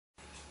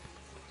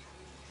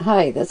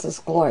Hi, this is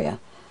Gloria.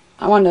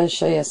 I wanted to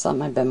show you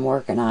something I've been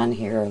working on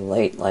here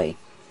lately.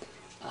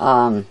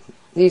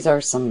 These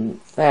are some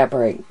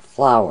fabric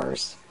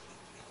flowers.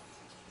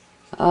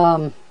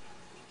 I'll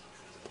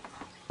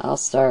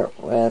start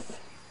with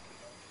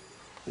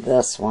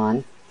this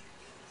one.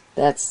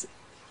 That's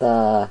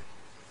the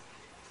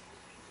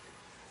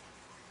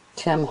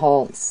Tim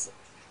Holtz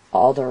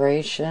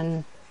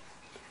Alteration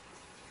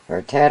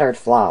for Tattered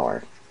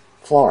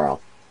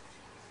Floral.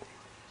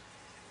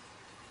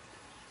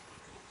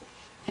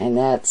 And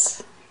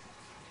that's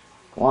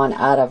one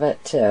out of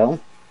it too.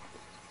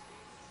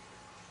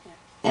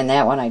 And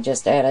that one I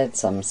just added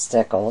some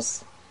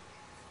stickles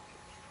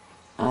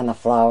on the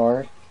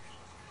flower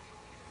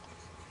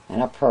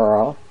and a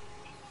pearl.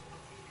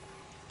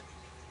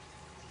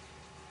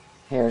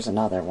 Here's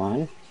another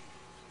one.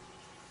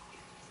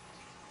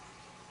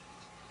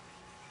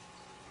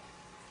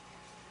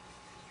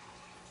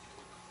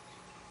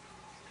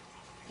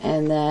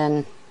 And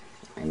then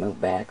I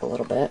move back a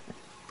little bit.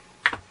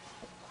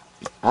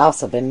 I've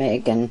also been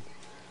making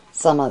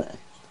some of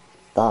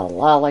the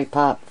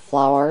lollipop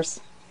flowers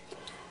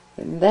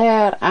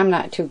that I'm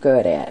not too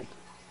good at.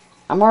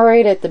 I'm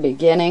alright at the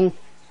beginning,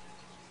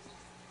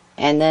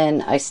 and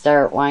then I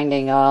start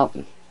winding up,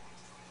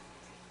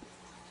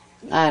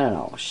 I don't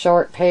know,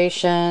 short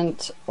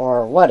patient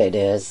or what it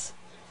is.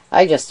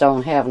 I just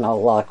don't have no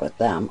luck with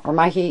them. Or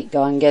my heat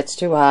gun gets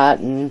too hot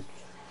and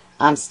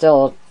I'm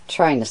still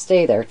trying to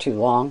stay there too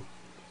long.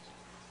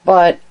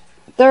 But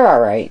they're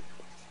alright.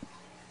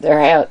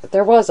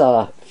 There was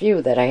a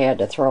few that I had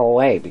to throw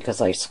away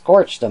because I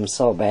scorched them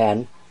so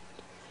bad.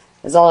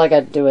 Is all I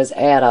got to do is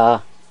add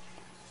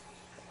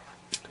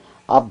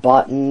a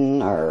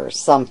button or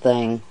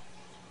something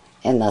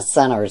in the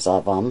centers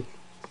of them.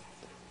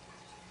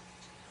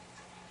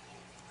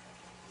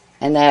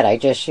 And that I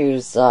just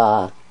use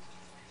the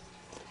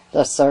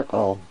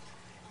circle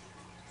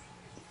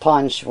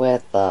punch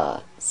with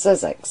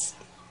sizzix.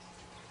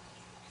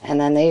 And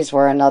then these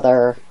were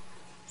another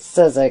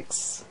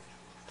sizzix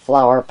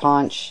flower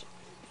punch.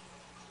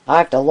 I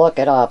have to look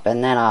it up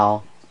and then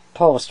I'll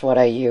post what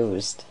I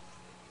used.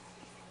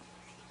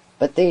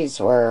 But these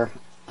were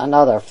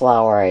another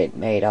flower I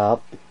made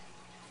up.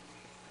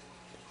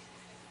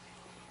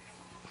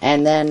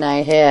 And then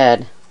I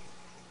had,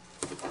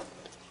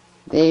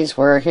 these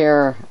were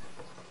here,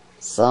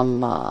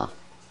 some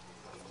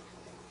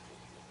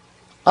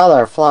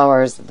other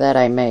flowers that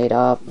I made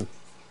up.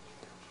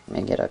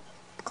 Let me get a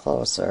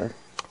closer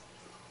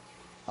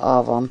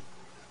of them.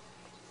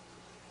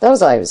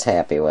 Those I was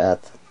happy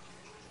with.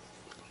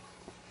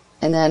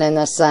 And then in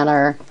the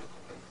center,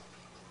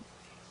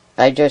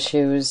 I just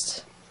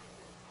used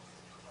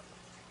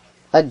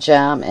a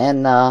gem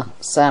in the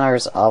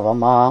centers of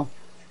them all.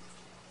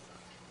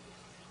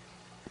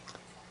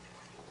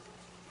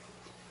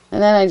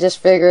 And then I just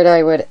figured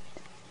I would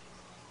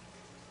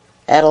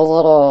add a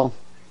little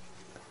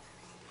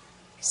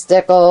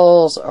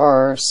stickles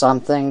or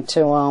something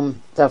to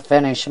them to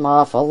finish them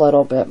off a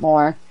little bit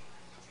more.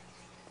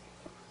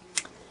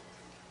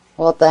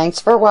 Well, thanks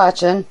for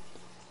watching.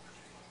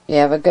 You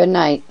have a good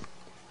night.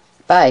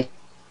 Bye.